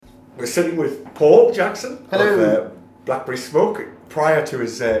We're sitting with Paul Jackson Hello. of Blackberry Smoke prior to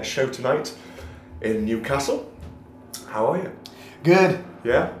his show tonight in Newcastle. How are you? Good.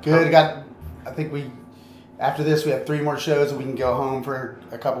 Yeah? Good. I think after this we have 3 more shows and we can go home for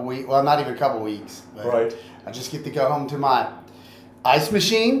a couple weeks. Well, not even a couple weeks. But Right. I just get to go home to my ice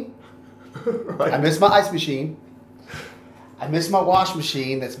machine. Right. I miss my ice machine. I miss my wash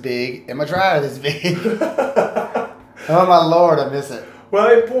machine that's big and my dryer that's big. Oh my Lord, I miss it.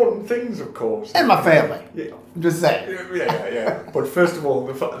 Well, important things, of course. And my family. Yeah. I'm just saying. Yeah. But first of all,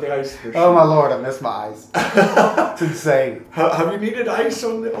 the ice machine. Oh my Lord, I miss my ice. It's insane. Have you needed ice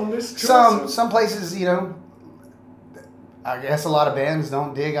on this tour? Some places, I guess a lot of bands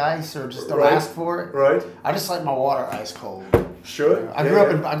don't dig ice or just don't Right. ask for it. Right. I just like my water ice cold. Sure. I grew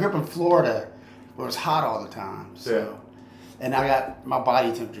up in Florida where it was hot all the time. So, and I got my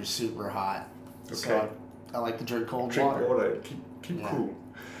body temperature super hot. Okay. So I like to drink cold Drink water. water. Keep cool.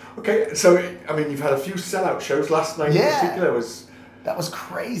 Okay, so I mean, you've had a few sellout shows. Last night in particular was. That was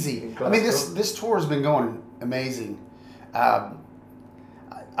crazy. In I mean, Glasgow. this tour has been going amazing.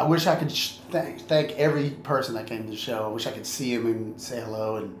 I wish I could thank every person that came to the show. I wish I could see him and say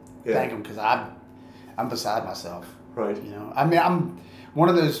hello and thank him because I'm beside myself. Right. I mean, I'm one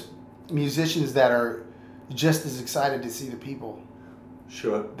of those musicians that are just as excited to see the people.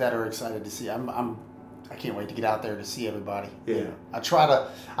 Sure. That are excited to see. I can't wait to get out there to see everybody. Yeah. I try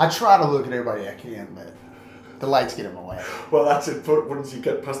to look at everybody I can, but the lights get in my way. Well, that's it. Once you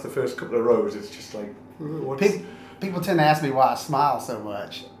get past the first couple of rows, it's just like, what's... People tend to ask me why I smile so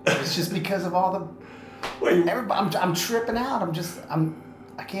much. It's just because of all the. Well, everybody, I'm tripping out.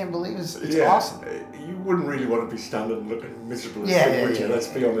 I can't believe it's awesome. You wouldn't really want to be standing looking miserable, would you? Let's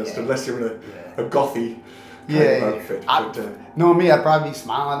be honest, unless you're in a gothy kind of outfit. Knowing me, I'd probably be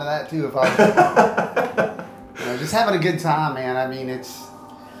smiling to that too if I was. Just having a good time, man. I mean, it's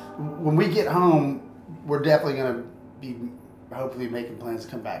when we get home, we're definitely gonna be hopefully making plans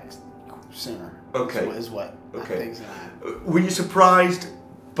to come back sooner. Okay. Is what I think. Were you surprised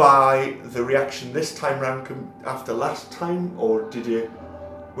by the reaction this time round after last time, or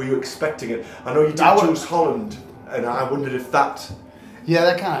were you expecting it? I know you did Jules Holland, and I wondered if that. Yeah,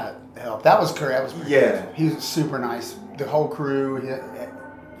 that kind of helped. That was great. That was pretty good. He was super nice. The whole crew,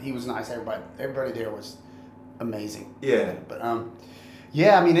 he was nice. Everybody there was amazing. Yeah. But I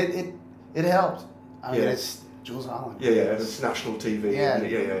mean it helped. I mean it's Jules Holland. Yeah, and it's national TV.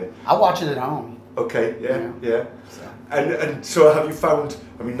 Yeah. I watch it at home. Okay, yeah. So. And so have you found,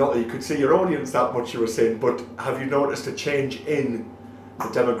 I mean, not that you could see your audience that much, you were saying, but have you noticed a change in the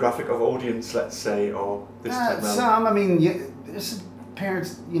demographic of audience, let's say, or this time around? Some, I mean, there's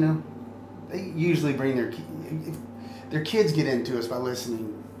parents, they usually bring their kids get into us by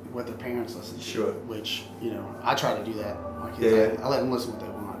listening what their parents listen to. Sure. Which, I try to do that. My kids, I let them listen what they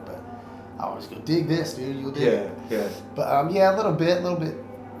want, but I always go, dig this, dude, you'll dig it. Yeah. But a little bit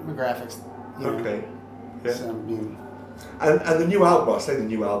demographics. Okay. Yeah. So, and the new album, I say the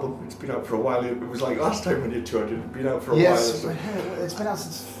new album, it's been out for a while. It was like last time when you toured, it had been out for a while. Yes, it's been out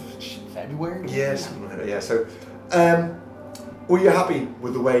since February. Yes, yeah. So, were you happy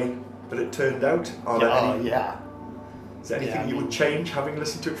with the way that it turned out? Yeah. Is there anything you would change having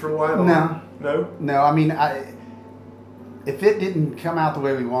listened to it for a while? No. No? No, I mean, if it didn't come out the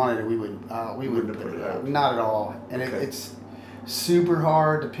way we wanted it, we wouldn't have put it out. Not at all. And it's super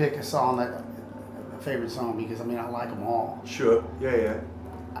hard to pick a song a favorite song because I like them all. Sure. Yeah.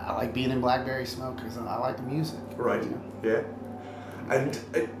 I like being in Blackberry Smoke because I like the music. Right. Yeah. And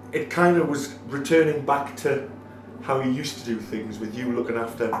it kind of was returning back to how you used to do things, with you looking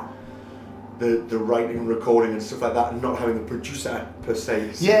after the writing and recording and stuff like that, and not having a producer per se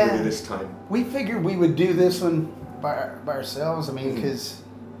really this time. We figured we would do this one by ourselves. I mean, because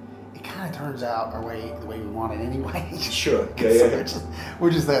it kind of turns out the way we want it anyway. Sure. Yeah. We're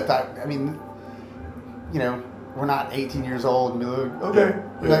just that type. I mean, we're not 18 years old and be like, okay.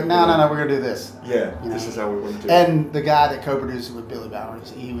 We're like, no, we're gonna do this. Yeah. This is how we want to do it. And the guy that co-produced it with Billy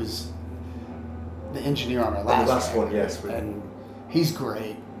Bowers, he was the engineer on our last one. Yes. And he's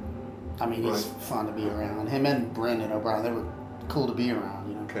great. I mean, he's fun to be around. Him and Brendan O'Brien, they were cool to be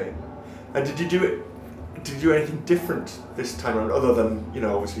around. Okay. And did you do anything different this time around, other than,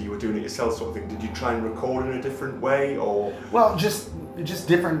 obviously you were doing it yourself sort of thing? Did you try and record in a different way, or? Well, just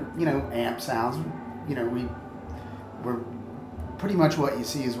different, amp sounds. We're pretty much what you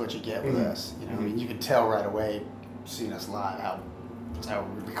see is what you get with us. I mean, you can tell right away, seeing us live, how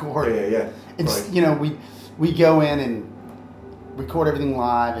we record. Yeah. It's we go in and record everything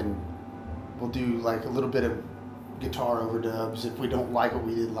live, and we'll do like a little bit of guitar overdubs. If we don't like what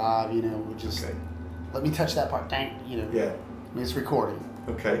we did live, we'll just let me touch that part. Yeah. I mean, it's recording.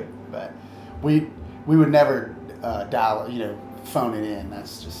 Okay. But we would never dial, phone it in.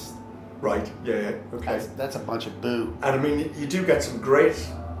 That's just Right. Yeah. Okay. that's a bunch of boo. And I mean, you do get some great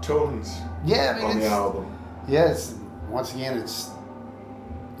tones Yeah, I mean on the it's album. yes. Once again, it's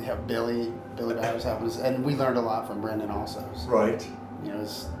Billy Byers helping us, and we learned a lot from Brendan also. So, Right.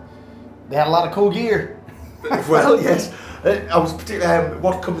 they had a lot of cool gear. Well, yes. I was particularly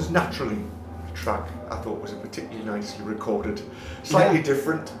What Comes Naturally track I thought was a particularly nicely recorded, slightly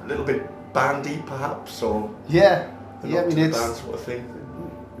different, a little bit bandy perhaps, or Yeah, a yeah. I nod mean to the it's band sort of thing.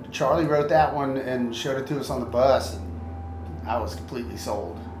 Charlie wrote that one and showed it to us on the bus, and I was completely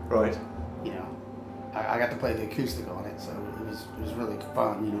sold. Right. I got to play the acoustic on it, so it was really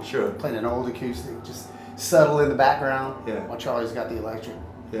fun. Sure. Playing an old acoustic, just subtle in the background. Yeah. While Charlie's got the electric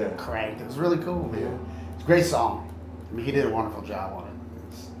Yeah. cranked. It was really cool, man. Yeah. It's a great song. I mean, he did a wonderful job on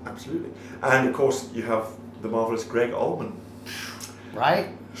it. Absolutely. And of course, you have the marvelous Greg Allman. Right?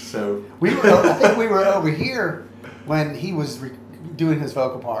 So I think we were over here when he was doing his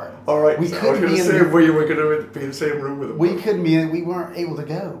vocal part. all right. We so I was couldn't going be to in say the, where you were going to be in the same room with him. we couldn't be in, we weren't able to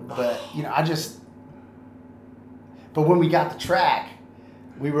go. But but when we got the track,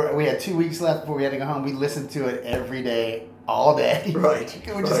 we had 2 weeks left before we had to go home. We listened to it every day, all day. Right.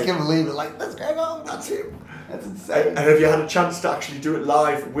 We just couldn't believe it. Like, that's Greg Allman. That's him. That's insane. And have you had a chance to actually do it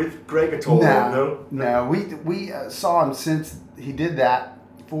live with Greg at all? No. We saw him since he did that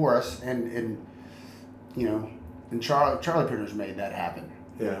for us, and Charlie pretty much made that happen.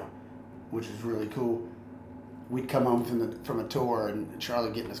 Yeah. Which is really cool. We'd come home from a tour, and Charlie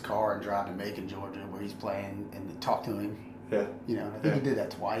would get in his car and drive to Macon, Georgia, where he's playing, and talk to him. Yeah. I think he did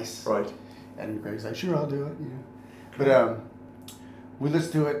that twice. Right. And Greg's like, sure, I'll do it. But we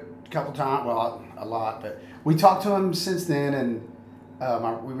listened to it a couple times, well, a lot, but we talked to him since then, and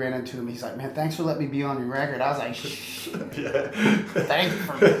we ran into him. He's like, man, thanks for letting me be on your record. I was like,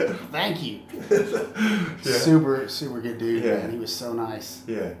 thank you. Yeah. Super good dude, Yeah. man. He was so nice.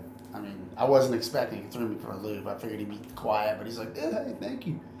 Yeah. I mean, I wasn't expecting he threw me for a loop. I figured he'd be quiet, but he's like, hey, thank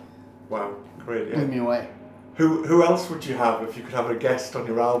you. Wow. Great. Yeah. Blew me away. Who else would you have if you could have a guest on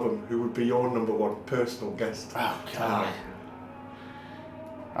your album? Who would be your number one personal guest? Oh, God.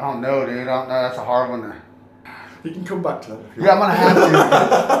 I don't know, dude. I don't know. That's a hard one. You can come back to that if you Yeah, I'm going to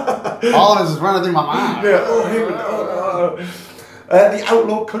have to. All of this is running through my mind. Yeah. The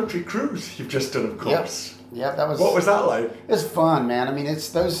Outlaw Country Cruise you've just done, of course. Yep, that was... What was that like? It's fun, man. I mean, it's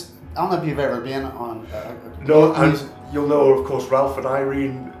those... I don't know if you've ever been on... No, and you'll know, of course, Ralph and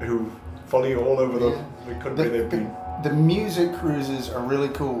Irene, who follow you all over the country they've been. The music cruises are really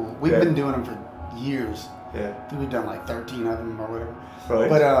cool. We've been doing them for years. Yeah. I think we've done like 13 of them or whatever. Right.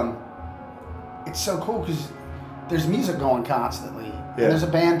 But it's so cool because there's music going constantly. Yeah. And there's a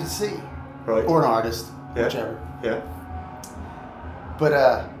band to see. Right. Or an artist, Yeah. whichever. Yeah.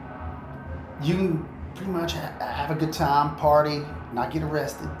 But you can pretty much have a good time, party, not get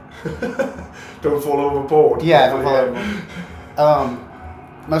arrested. Don't fall overboard. Yeah, don't fall overboard.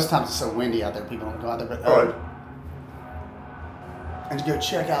 Most times it's so windy out there, people don't go out there. But Right. and to go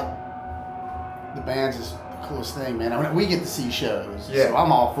check out the bands is the coolest thing, man. I mean, we get to see shows, so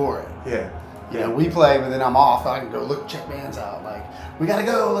I'm all for it. Yeah. You know, we play, but then I'm off. I can go check bands out. Like, we gotta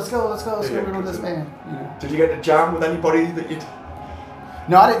go. Let's go. We're doing this band. Did you get to jam with anybody that you'd?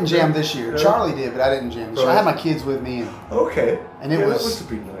 No, I didn't jam this year. No. Charlie did, but I didn't jam this year. I had my kids with me, Okay. and it That was must have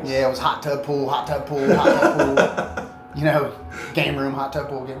been nice. Yeah, it was hot tub pool. Game room, hot tub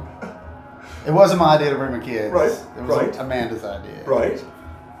pool game. It wasn't my idea to bring my kids. Right, It was right. Amanda's idea. Right.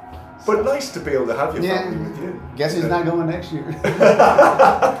 But nice to be able to have your family with you. Guess who's not going next year? Well,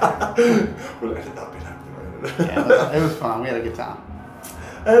 that be happening. Yeah, it was fun. We had a good time.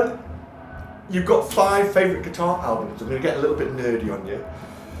 You've got 5 favourite guitar albums. I'm going to get a little bit nerdy on you.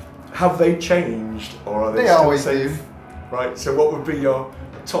 Have they changed, or are they They still always safe? do. Right. So, what would be your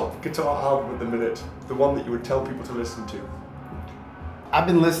top guitar album at the minute? The one that you would tell people to listen to? I've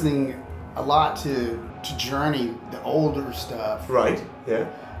been listening a lot to Journey, the older stuff. Right. Yeah.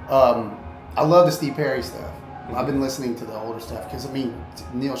 I love the Steve Perry stuff. I've been listening to the older stuff because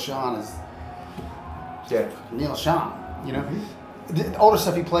Neil Sean is Neil Sean. The older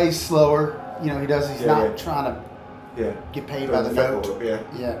stuff he plays slower. He does. He's not trying to get paid by the note.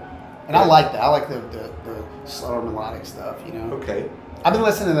 Yeah. And I like that. I like the slower melodic stuff. Okay. I've been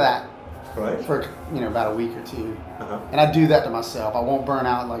listening to that Right. for about a week or two, Uh-huh. and I do that to myself. I won't burn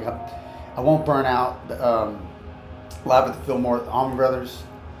out. I won't burn out Live at the Fillmore, the Allman Brothers.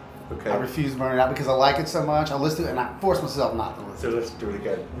 Okay. I refuse to burn it out because I like it so much. I listen to it and I force myself not to listen. So let's do it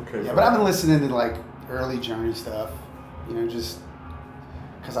again. Okay. Yeah, but I've been listening to early Journey stuff, just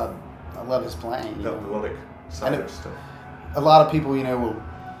because I love his playing. That melodic side And of stuff. a lot of people, will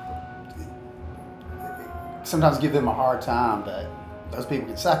sometimes give them a hard time, but those people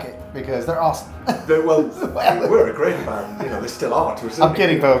can suck it because they're awesome. Well, we're a great band. They still are to a certain I'm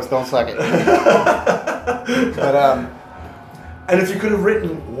kidding, folks. Don't suck it. But and if you could have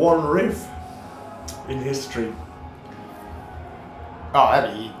written one riff in history,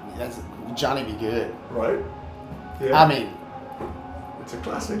 that's Johnny Be Good. Right? Yeah. I mean, it's a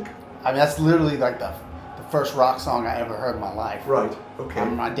classic. That's literally like the first rock song I ever heard in my life. Right. Okay.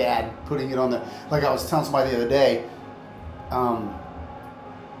 My dad putting it on like I was telling somebody the other day.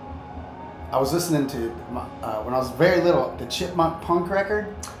 I was listening to when I was very little the Chipmunk Punk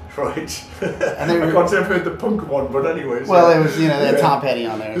record. Right. And I can't say I've heard the punk one, but anyways. Well, it was they had Tom Petty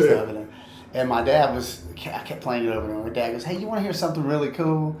on there and stuff, and my dad I kept playing it over and over. My dad goes, "Hey, you want to hear something really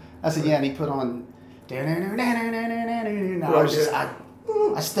cool?" I said, "Yeah," and he put on. And I was just I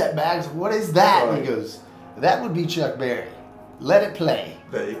stepped back and said, "What is that?" Right. And he goes, "That would be Chuck Berry. Let it play."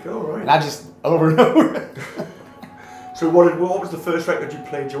 There you go. Right. And I just over and over. So what was the first record you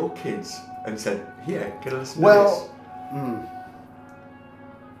played your kids and said, "Here, get a listen to this"?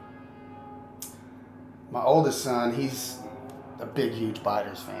 My oldest son, he's a big, huge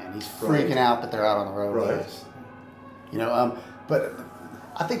Biters fan. He's freaking out that they're out on the road with us. But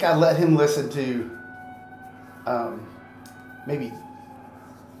I think I let him listen to maybe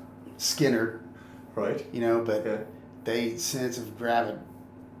Skinner. Right. But they since have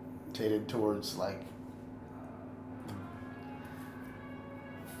gravitated towards like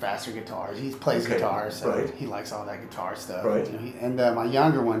faster guitars. He plays guitar, so he likes all that guitar stuff. Right. And my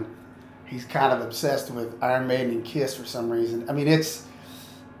younger one, he's kind of obsessed with Iron Maiden and Kiss for some reason. I mean, it's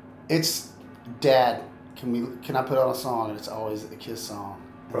Dad. Can I put on a song? And it's always a Kiss song.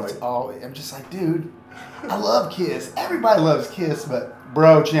 Right. I'm just like, dude, I love Kiss. Everybody loves Kiss, but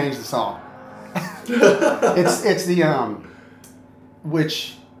bro, change the song. It's the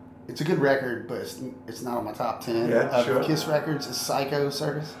which it's a good record, but it's not on my top 10 of Kiss records. It's Psycho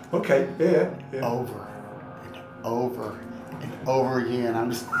Circus. Okay. Yeah. Over and over and over again.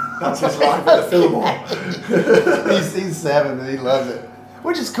 I'm just. That's his life at the Fillmore. he's 7 and he loves it,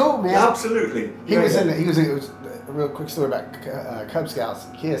 which is cool, man. Yeah, absolutely. It was a real quick story about Cub Scouts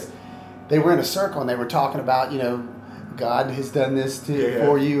and Kiss. They were in a circle and they were talking about, God has done this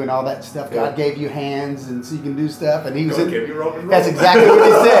for you and all that stuff. God gave you hands and so you can do stuff. And he was God gave you rock and roll. That's exactly what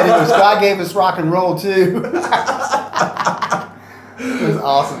he said. He goes, God gave us rock and roll too. It was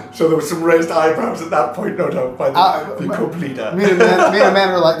awesome. So there was some raised eyebrows at that point, no doubt, by the Cub leader. Me and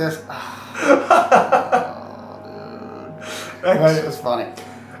man were like this. Oh, dude. It was funny.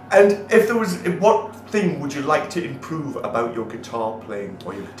 And if there was, what thing would you like to improve about your guitar playing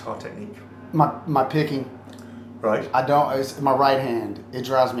or your guitar technique? My picking. Right. It's my right hand. It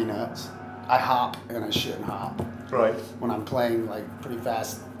drives me nuts. I hop and I shouldn't hop. Right. When I'm playing like pretty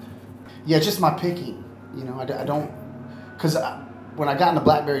fast. Yeah, just my picking. I don't, because when I got into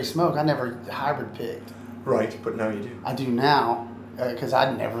Blackberry Smoke, I never hybrid picked. Right, but now you do. I do now because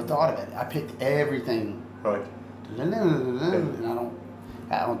I never thought of it. I picked everything. Right. And I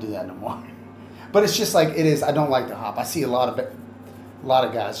don't do that no more. But it's just like it is. I don't like to hop. I see a lot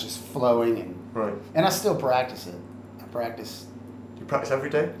of guys just flowing and. Right. And I still practice it. I practice. Do you practice every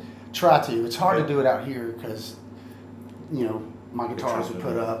day? Try to. It's hard to do it out here because, my guitars are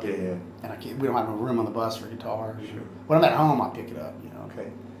put up. Yeah. And we don't have no room on the bus for guitar. Sure. When I'm at home, I pick it up,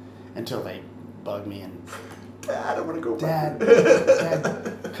 Okay. Until they bug me and. Dad, I want to go Dad, back.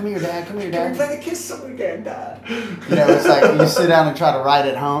 Dad, come here, Dad. Can we play the Kiss song again, Dad? It's like you sit down and try to write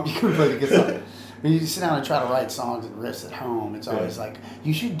at home. You can play the Kiss song. When you sit down and try to write songs and riffs at home, it's always like,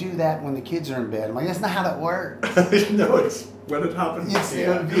 you should do that when the kids are in bed. I'm like, that's not how that works. No, it's when it happens. It's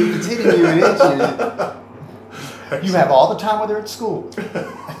hitting you and itching you. You have all the time whether it's school.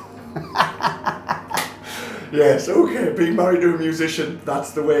 Yes, okay. Being married to a musician,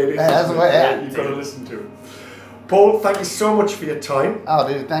 that's the way it is. That's the way you've got to listen to it. Paul, thank you so much for your time. Oh,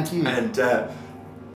 dude, thank you. And